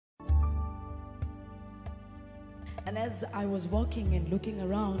And as I was walking and looking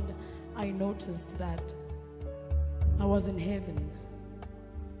around, I noticed that I was in heaven,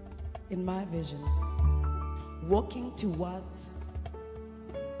 in my vision, walking towards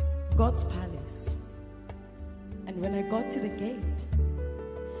God's palace. And when I got to the gate,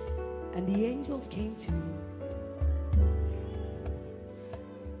 and the angels came to me,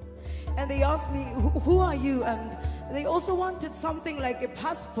 and they asked me, who are you? And they also wanted something like a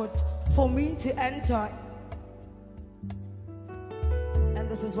passport for me to enter. And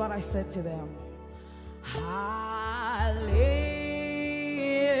this is what I said to them.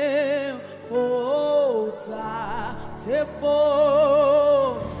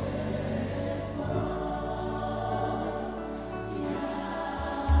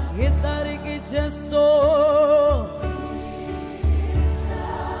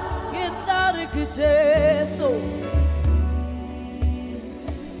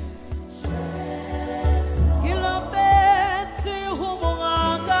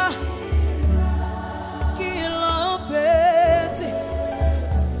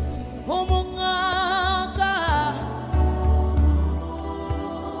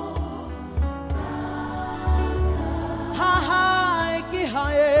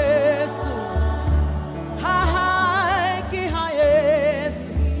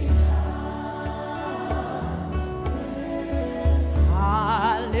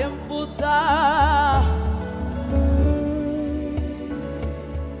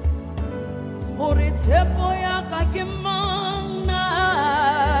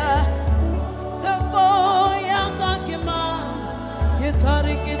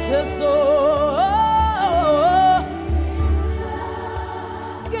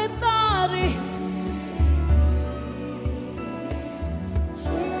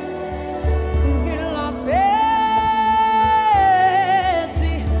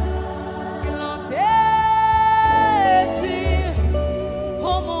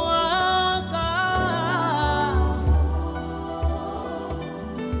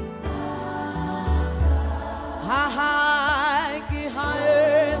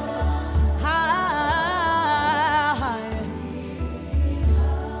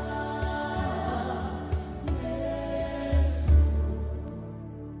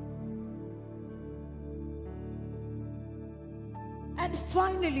 And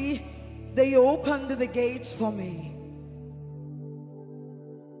finally, they opened the gates for me.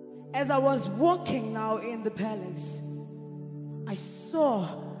 As I was walking now in the palace, I saw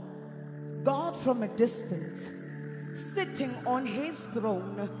God from a distance, sitting on his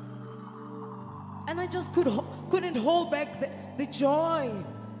throne. And I just couldn't hold back the joy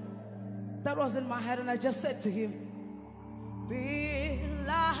that was in my head. And I just said to him,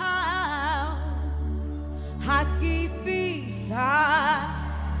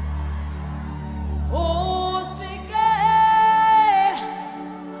 oh,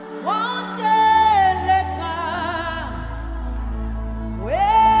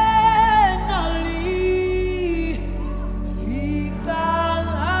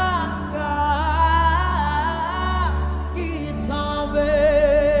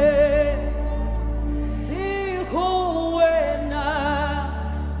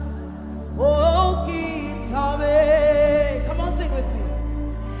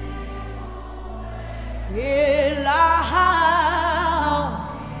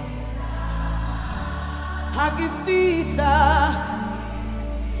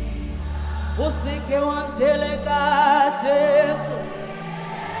 você que eu antelegate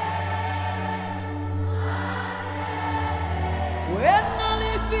Wena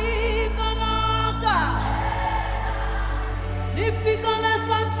lifika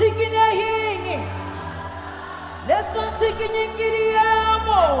lesa tikine hingi lesa tikine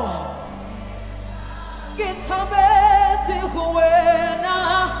kiriyamo kitabeti huwena.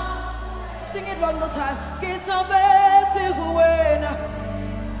 Sing it one more time. Kitabeti huwena.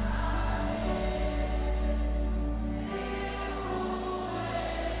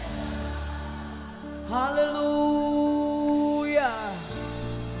 Hallelujah.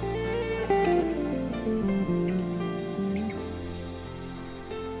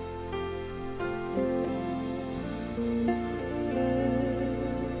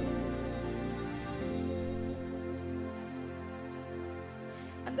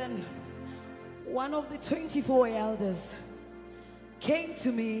 And then one of the 24 elders came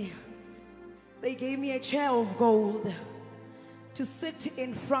to me. They gave me a chair of gold to sit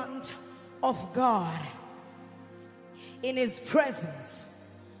in front of God in his presence.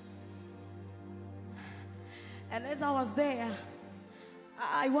 And as I was there,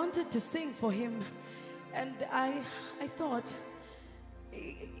 I wanted to sing for him, and I thought,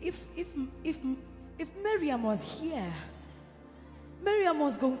 if If Miriam was here, Miriam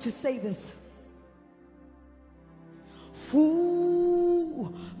was going to say this. Fu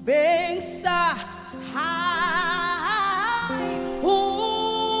bengsa hai hu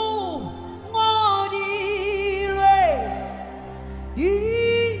ngodile di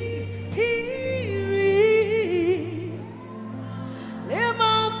piri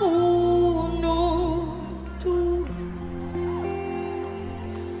lemakuno tu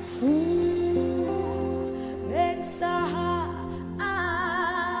fu bengsa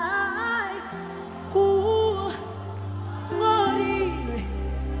hai hu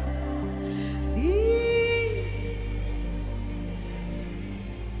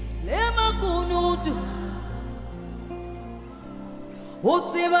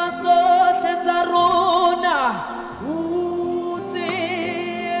utsiba tsohle tsa rona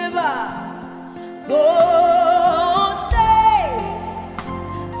utsiba tsohle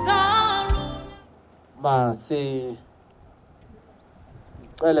tsa rona. Masi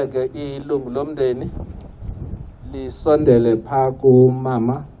cela ke ilungu lomndeni lisondele pha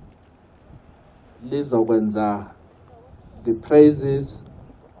kumama lizokwenza the praises,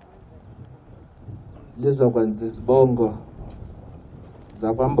 lizokwenza izibongo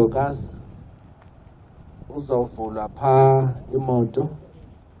zakwambokazi. Uzovula pha imoto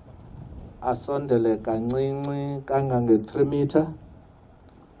asondele kancinci kangange-3 meter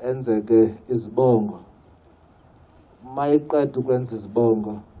enze ke izibongo. Mayiqeda ukwenza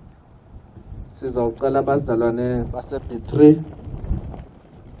izibongo sizawucela abazalwane base-B3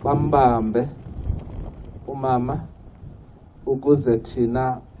 bambambe umama ukuze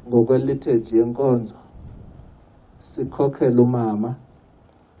thina ngokweliteji yenkonzo sikhokhele umama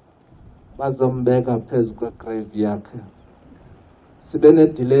bazombeka phezu kwegrave yakhe. Sibe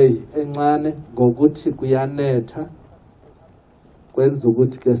ne-delay encane ngokuthi kuyanetha kwenza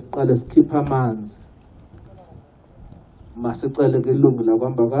ukuthi ke siqale sikhiphe amanzi. Masicele ke ilungu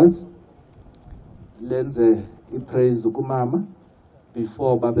lakwambakazi lenze ipraise kumama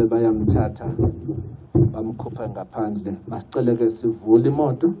before babe bayamthatha bamkhuphe ngaphandle. Masicele ke sivule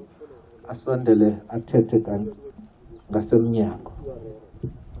imoto asondele athethe kanti ngasemnyango.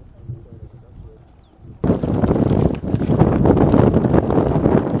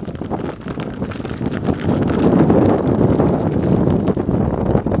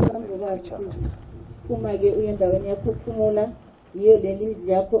 Uma ke uyendaweni yakho ukuphumula yiyo leli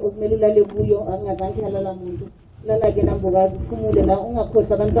yakho okumele ulale kuyo, angazange halala muntu. Lala ke nambokazi uphumule la,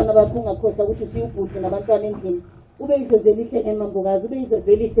 ungakhohlwa abantwana bakho, ungakhohlwa ukuthi usiyubhuti nabantwana endlini. Ube yidlozi elihle emambokazi, ube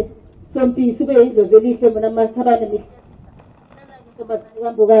yidlozi elihle sompisi, ube yidlozi elihle mina makhabane mihle.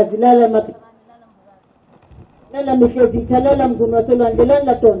 Mbokazi lala maphi, lala mihlezitha, lala mnguni waselwandle,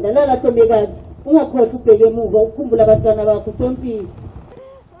 lala donda, lala Ntombekazi. Ungakhohlwa ubheke emuva ukukhumbula abantwana bakho sompisi.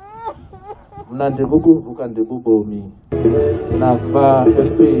 Mna ndikukuvuka ndikubomi nafa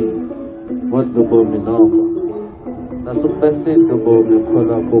empini vodlo bomi noko nasukubeside ubomi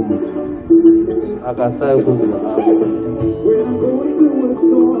khona komuntu akasayi kuzihamba.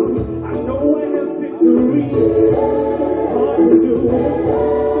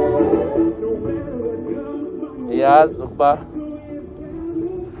 Yazi ukuba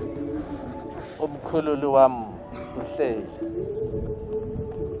umkhululi wami uhleli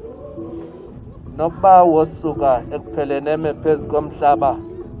nokuba wosuka ekupheleni eme phezu komhlaba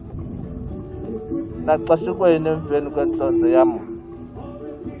naxeshikweni emveni kwentlonze yam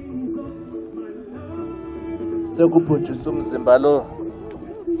sekubhujisa umzimba lo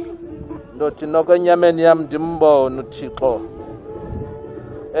ndothi noko enyameni yam ndimbone uThixo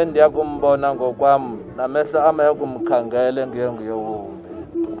endiya kumbona ngokwam namehlo am ayakumkhangela engenguyowumbi.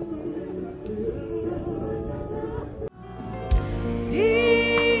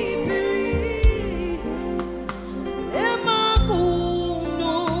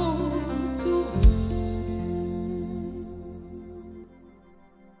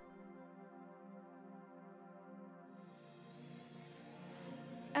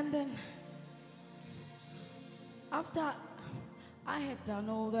 And then, after I had done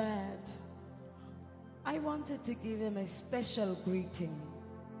all that, I wanted to give him a special greeting.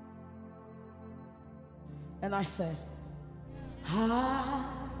 And I said,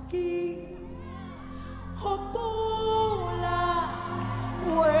 Haki Hopola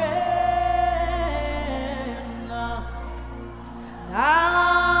Wena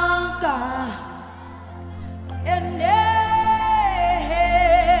Naka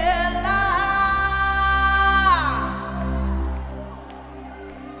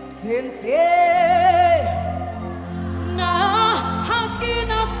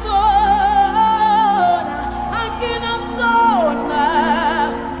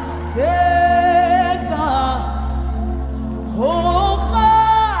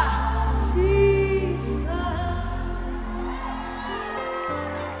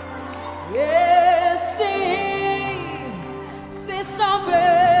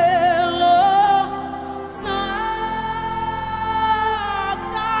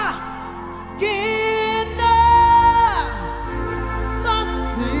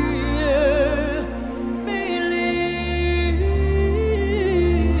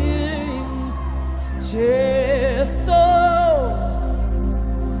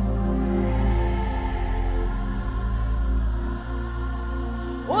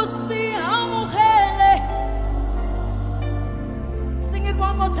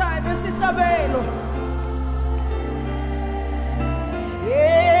more time, Isabelo.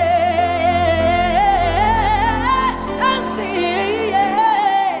 Yeah, I see, yeah.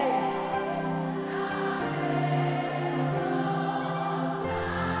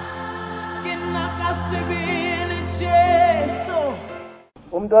 Kinakasibili Jesu.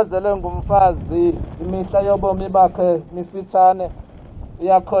 Umuntu ozele ngumfazi imihla yobomi bakhe mifitshane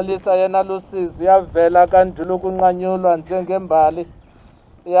iyakholisa yena lusizi iyavela kanjulu kunqanyulwa njengembali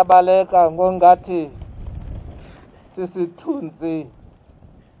iyabaleka ngongathi sisithunzi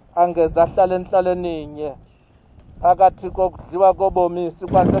angeza ahlala enhlalenninye phakathi kokudliwa kobomi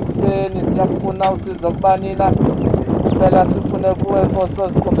sikwasekuseni siyakufuna usizo kubanina phela sifune kuwe Nkosi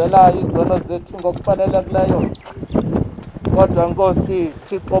ozikhumbelayo izono zethu ngokufanelekileyo kodwa Nkosi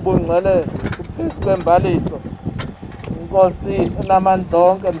Thixo obungcwele uphezu kwembaliso Nkosi enamandla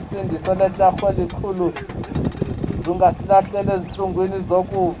onke msindiso lentarho elikhulu ungasilahlele ezinhlungwini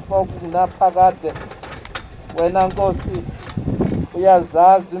zokufa okunaphakade wena Nkosi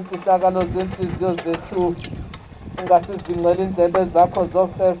uyazazi imfihlakalo zenhliziyo zethu ungasivingcela indlebe zakho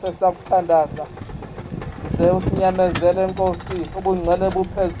zofefe sakuthandaza ze usinyamezele Nkosi ubungcwele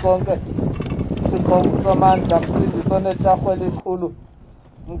buphezu konke Thixo usomandla msindiso nentarho elikhulu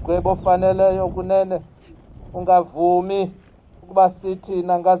mgwebo ofaneleyo kunene ungavumi ukuba sithi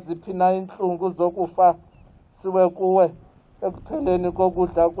nangaziphi na inhlungu zokufa siwe kuwe ekupheleni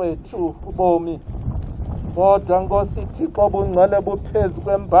kokudla kwethu ubomi kodwa Nkosi Thixo obungcwele buphezu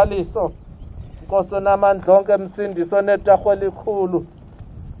kwembaliso Nkosi onamandla onke msindiso nentarho elikhulu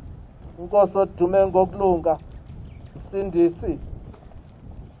Nkosi odume ngokulunga msindisi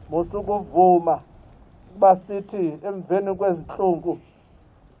musukuvuma ukuba sithi emveni kwezinhlungu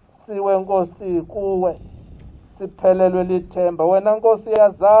siwe Nkosi kuwe siphelelwe lithemba wena Nkosi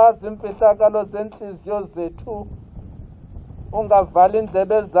yazazi imfihlakalo zenhliziyo zethu ungavali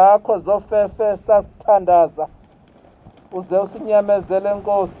indlebe zakho zofefe sakuthandaza uze usinyamezele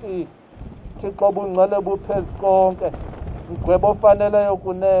Nkosi Thixo obungcwele buphezu konke mgwebo ofaneleyo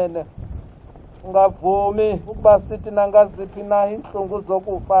kunene ungavumi ukuba sithi nangaziphi na inhlungu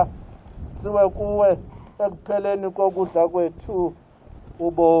zokufa siwe kuwe ekupheleni kokudla kwethu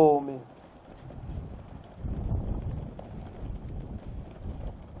ubomi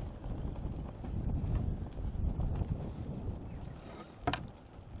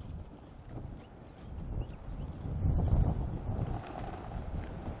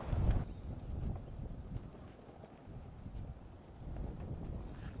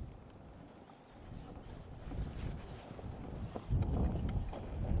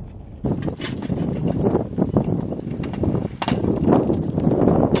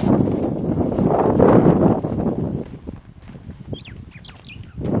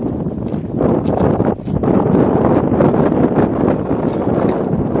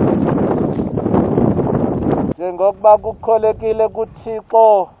ngokuba kukholekile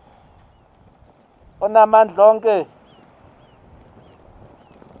kuThixo onamandla onke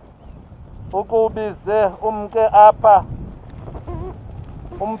ukubize umke apha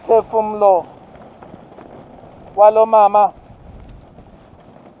umphefumlo walo mama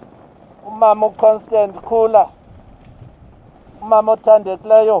umama uConstance Kula umama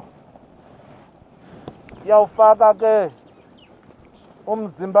othandekileyo yawufaka ke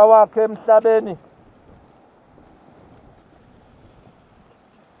umzimba wakhe emhlabeni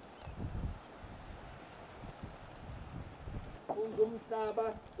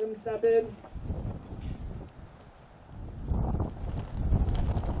ungumhlaba emhlabeni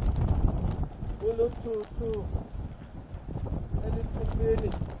uluthuthu elithithini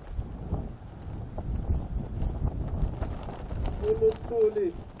uluthuli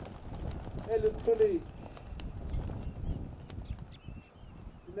elithuli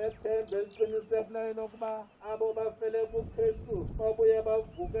nethemba eliqinisekileyo lokuba abo bafele kuKristu babuye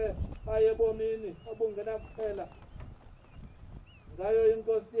bavuke baye ebomini obungenakuphela ngayo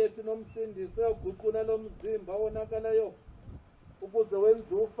inkosi yethu nomsindisi oguqula lo mzimba wonakeleyo ukuze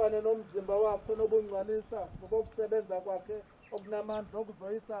wenze ufane nomzimba wakhe nobungcwalisa ngokusebenza kwakhe okunamandla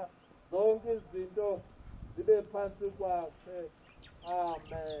okuzoyisa zonke izinto zibe phansi kwakhe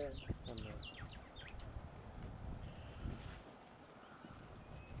amen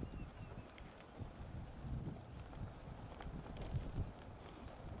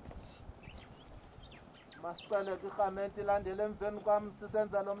masicele kwirhamente ilandele emveni kwam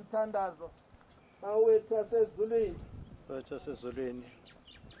sisenza lo mthandazo bawethu asezulwini wethu asezulwini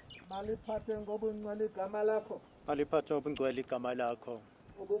maliphathe ngobungcwele igama lakho maliphathe ngobungcwele igama lakho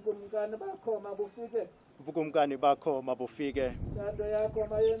ubukumkani bakho mabufike ubukumkani bakho mabufike intando yakho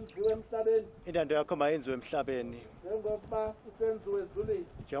mayenziwe emhlabeni intando yakho mayenziwe emhlabeni njengokuba isenziwe ezulwini.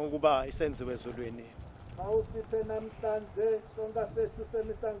 njengokuba isenziwe ezulwini. Awusiphe namhlanje sonka sethu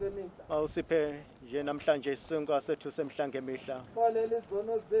semihla ngemihla. Awusiphe nje namhlanje isonka sethu semihla ngemihla. Xolele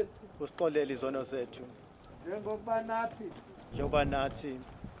izono zethu Usixolele izono zethu njengokuba nathi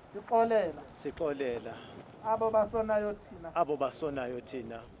sixolela abo basonayo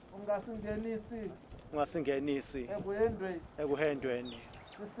thina. Ungasingenisi ekuhendweni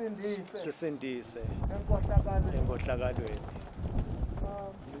sisindise enkohlakalweni.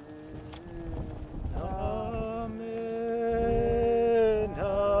 Amen,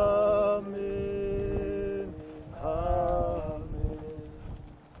 amen, amen.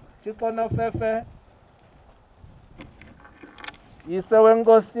 Thixo nofefe yise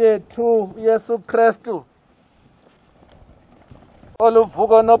wenkosi yethu uYesu Kristu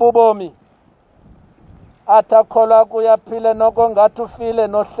oluvuko nobubomi athi akholwa kuye aphile noko ngathi ufile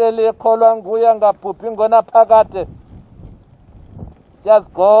nohleli ekholwa nguye angabhubhi ngonaphakade.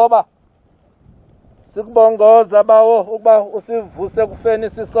 Siyazigoba sikubongoza bawo ukuba usivuse kufeni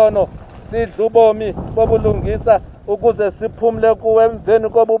isisono sidle ubomi bobulungisa ukuze siphumle kuwe emveni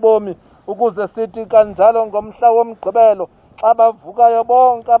kobubomi ukuze sithi kanjalo ngomhla womgqibelo xa bavukayo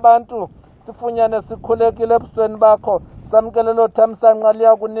bonke abantu sifunyane sikhulekile ebusweni bakho. Samkele lo thamsanqa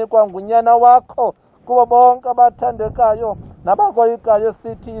liyakunikwa ngunyana wakho kubo bonke abathandekayo nabakoyikayo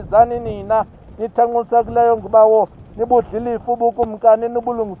sithi izani nina nithanqusekileyo ngubawo nibudlilifu ubukumkani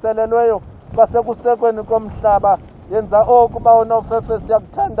nibulungiselelweyo kwasekusekweni komhlaba. Yenza oku bawo nofefe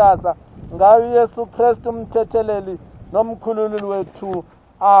siyakuthandaza ngayo uYesu Kristu umthetheleli nomkhululi wethu.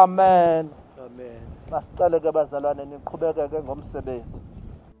 Amen. Amen. Masicele ke bazalwane niqhubekeke ngomsebenzi.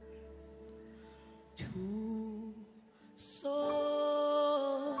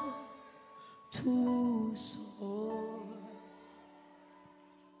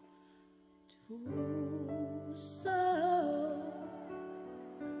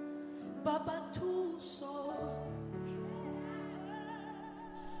 Baba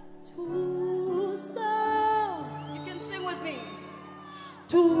you can sing with me.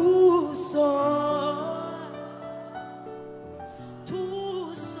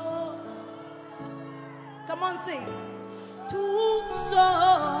 Come on, sing.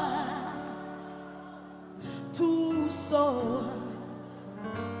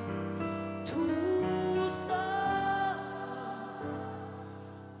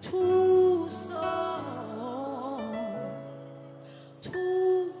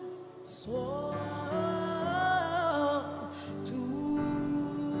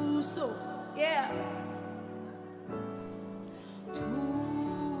 Yeah.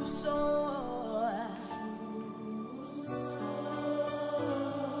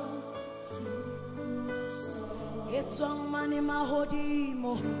 Etswang mane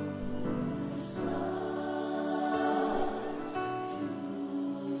mahodimo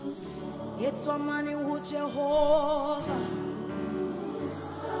etswang mane ho Jehova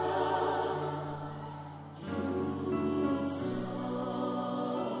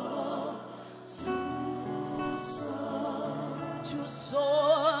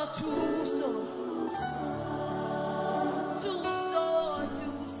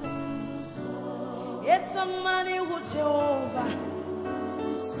It's a money with Jehovah.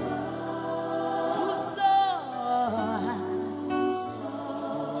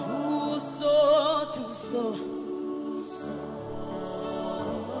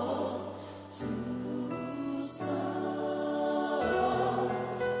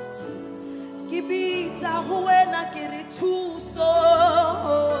 Kibita huena kiri tuso.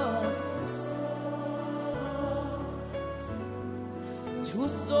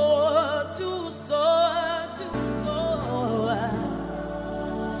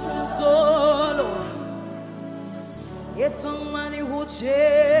 It's on money who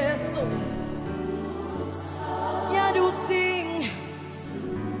chase ya do ting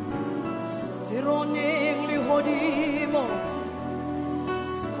tironing li hodimo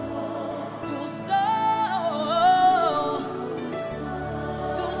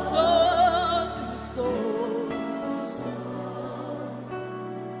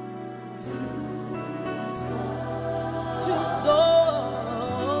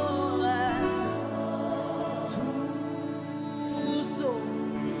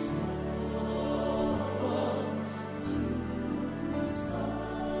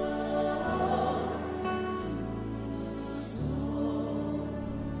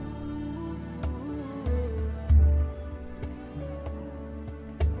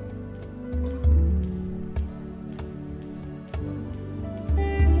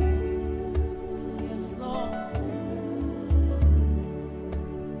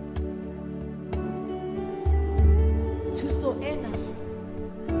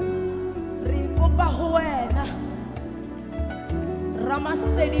kopa ho wena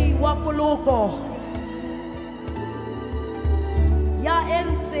Ramasedi wa Poloko ya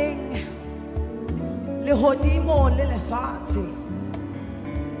entseng lehodimo le lefatshe.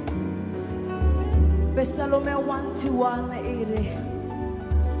 Besalome 1:1 e re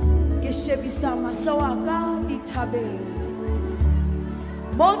ke shebisa mahlo a ka dithabeng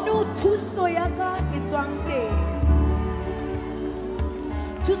monu thuso ya ka e tswang teng.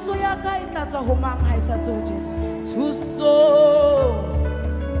 Thuso ya ka e tla tswa ho mang ha e sa tswa ho Jesu? Thuso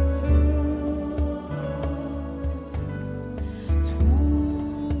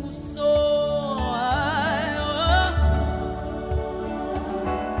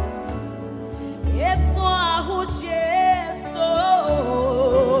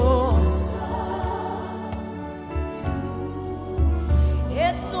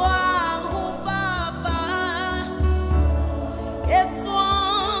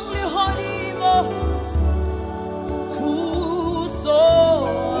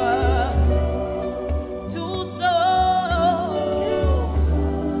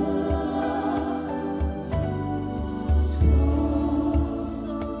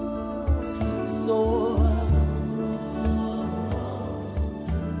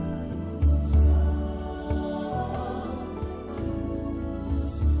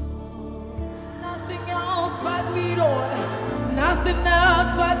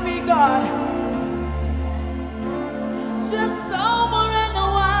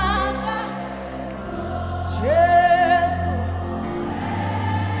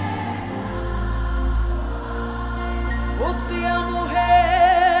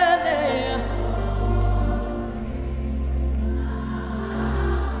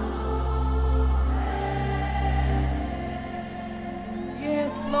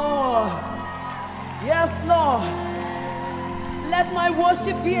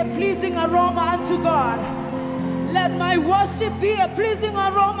be a pleasing aroma unto God. Let my worship be a pleasing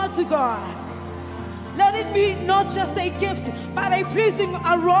aroma to God. Let it be not just a gift, but a pleasing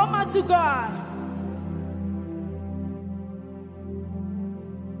aroma to God.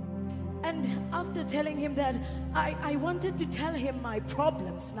 And after telling him that, I wanted to tell him my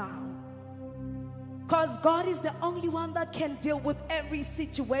problems now. Because God is the only one that can deal with every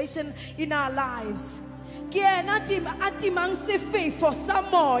situation in our lives.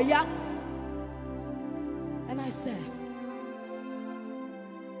 And I said,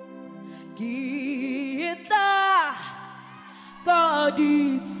 Gita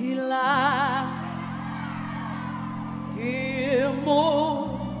Goditila Gimo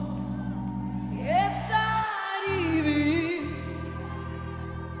Etaribi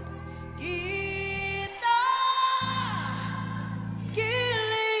Gita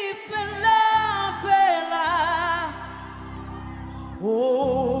Gili Fela Fela Oh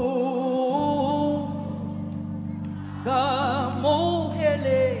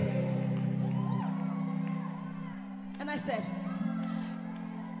Gamohele. And I said,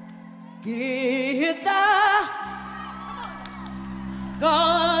 Gita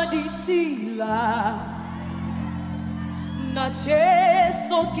Gaditila Nache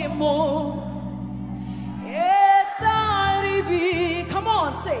Sokemo Etaribi. Come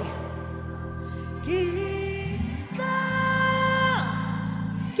on, say Gita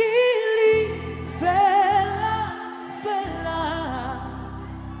Gili Fela Fela.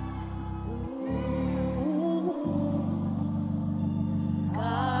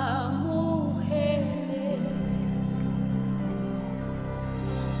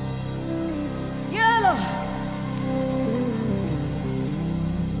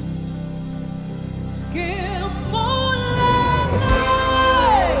 Give more life,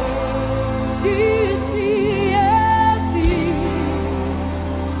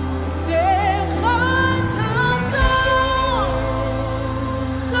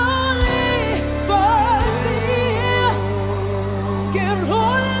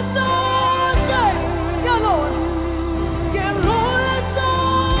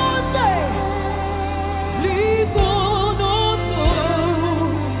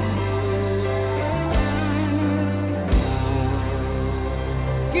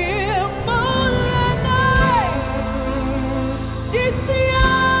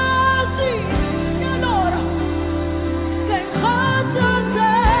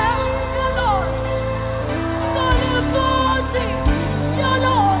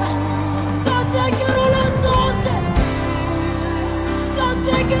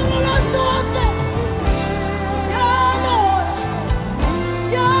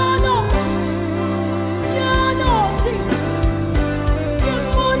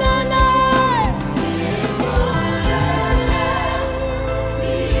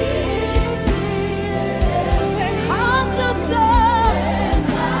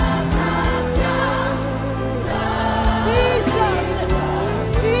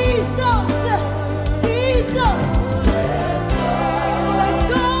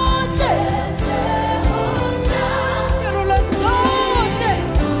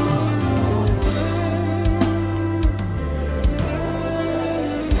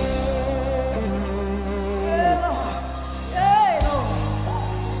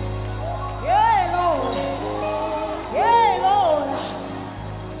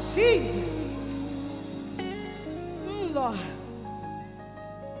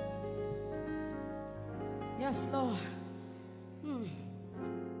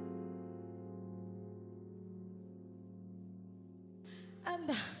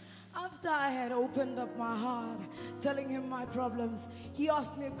 And after I had opened up my heart, telling him my problems, he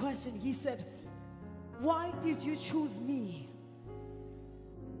asked me a question. He said, "Why did you choose me?"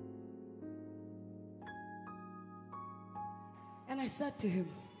 And I said to him,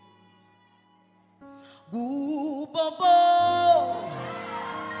 "Gubobo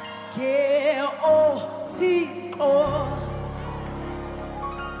ke o Thixo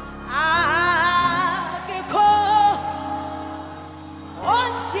akekho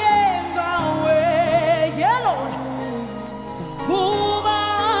onjengawe, yeah Lord,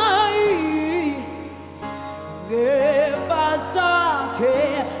 kubai ngebasakhe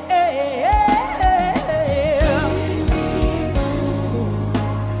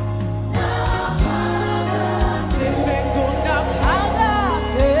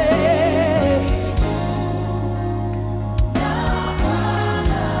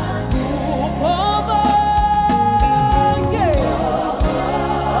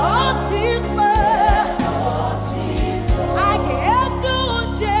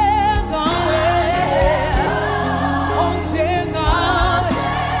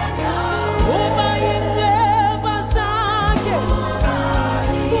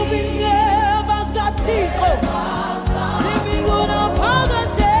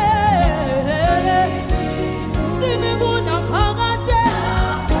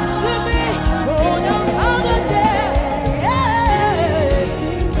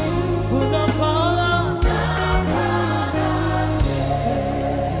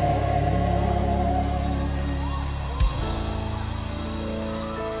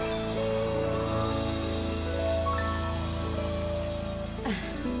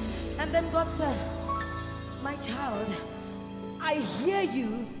And then God said, "My child, I hear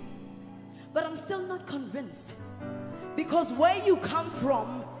you, but I'm still not convinced. Because where you come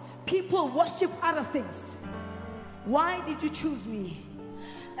from, people worship other things. Why did you choose me?"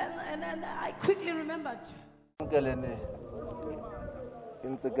 And I quickly remembered.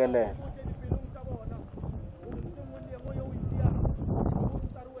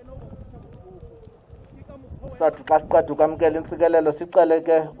 Sathi xa siqeda ukwamkela intsikelelo sicele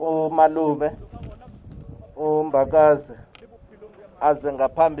ke umalume umbakazi aze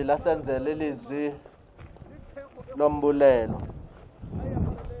ngaphambili asenzele ilizwi lombulelo.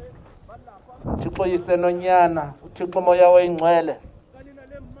 Thixo yise nonyana, uThixo moya oyingcwele,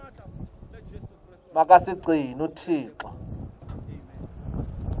 makasigcine uThixo,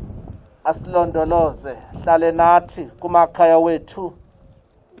 asilondoloze, hlale nathi kumakhaya wethu,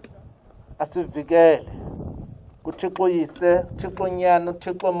 asivikele. UThixo yise, uThixo nyana,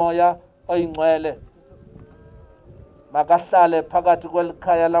 uThixo moya oyingcwele, makahlale phakathi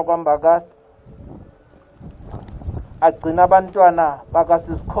kwelikhaya lakwambakasi, agcina abantwana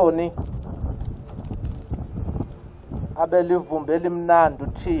bakasisikhoni abelivumbe elimnandi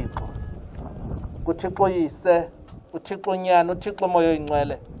uThixo. UThixo yise, uThixo nyana, uThixo moya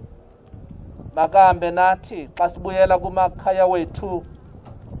oyingcwele, makahambe nathi xa sibuyela kumakhaya wethu,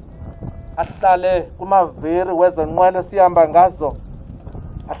 ahlale kumaviri wezenqwelo sihamba ngazo,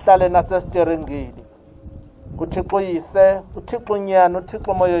 ahlale nasesteringini. UThixo yise, uThixo nyana,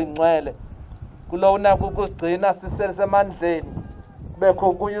 uThixo moya oyingcwele, kulo unako ukusigcina sisesemandleni,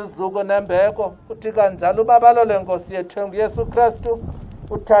 kubekho kuye uzuko nembeko. Uthi kanjalo ubabalo lenkosi yethu nguYesu Kristu,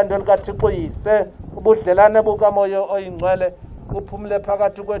 uthando likaThixo yise, ubudlelane bukamoya oyingcwele buphumule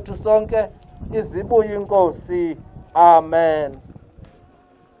phakathi kwethu sonke. Izibuye inkosi. Amen.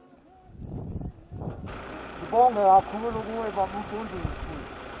 Ngibonge kakhulu kuwe baba umfundisi,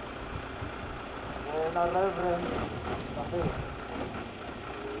 wena Reverend Babe.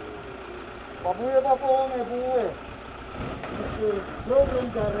 Babuye babonge kuwe, Program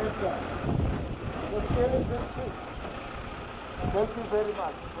Director, the Sharing District. Thank you very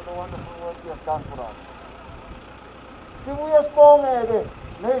much for the wonderful work you have done for us. Sibuye sibonge-ke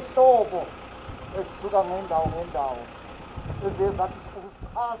ney'hlobo ezisuka ngendawo eziye zathi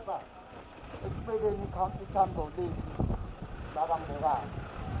ukusixhasa ekubekeni ithambo lethu lakambokazi.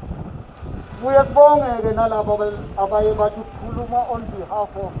 Sibuye sibonge-ke nalabo abaye bathi ukukhuluma on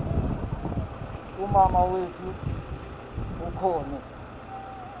behalf of umama wethu ukhona,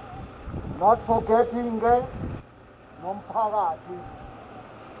 not forgetting-ke nomphakathi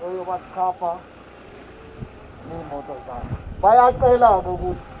oyobasikhapha ney'moto zabo. Bayacela-ke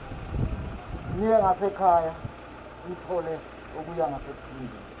ukuthi niye ngasekhaya nithole okuya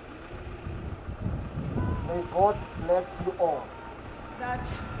ngasebukhindini. May God bless you all. That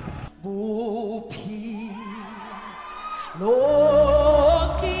Bupi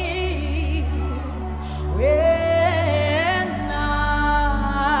Loki Wena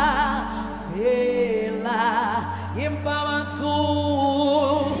Fela Impamatu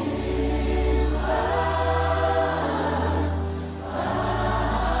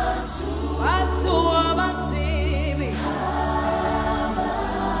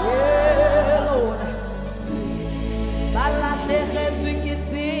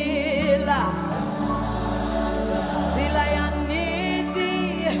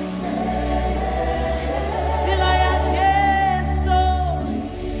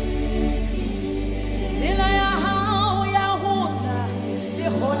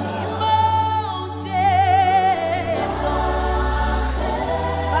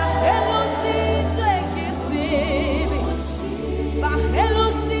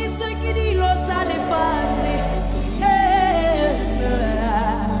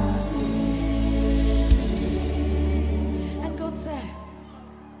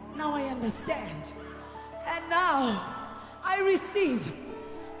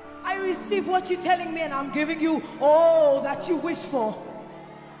I receive what you're telling me, and I'm giving you all that you wish for.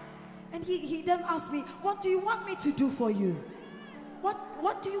 And he then asked me, what do you want me to do for you?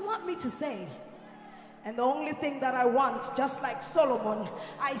 What do you want me to say? And the only thing that I want, just like Solomon,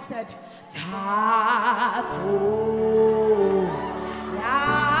 I said, Tato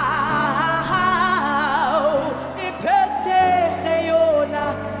Yao Ipete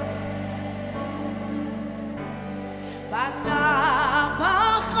Cheyona Bana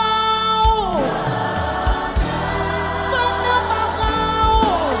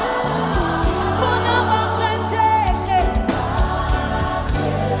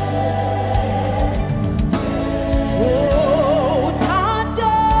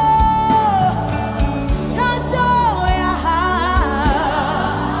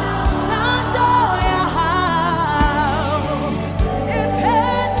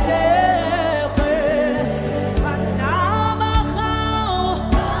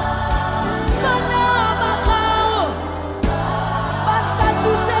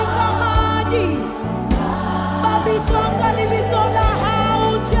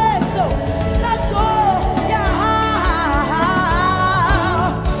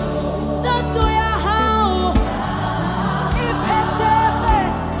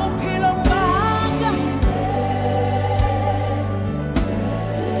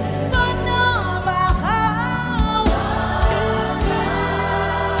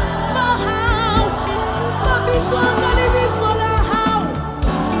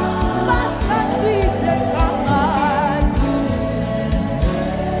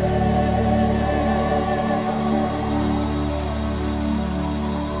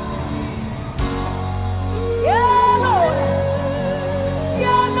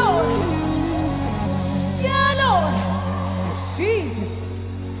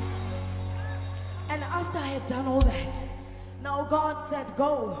God said,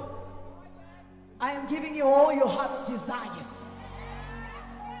 go. I am giving you all your heart's desires.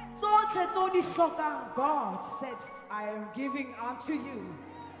 So God said, I am giving unto you.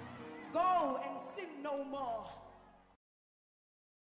 Go and sin no more.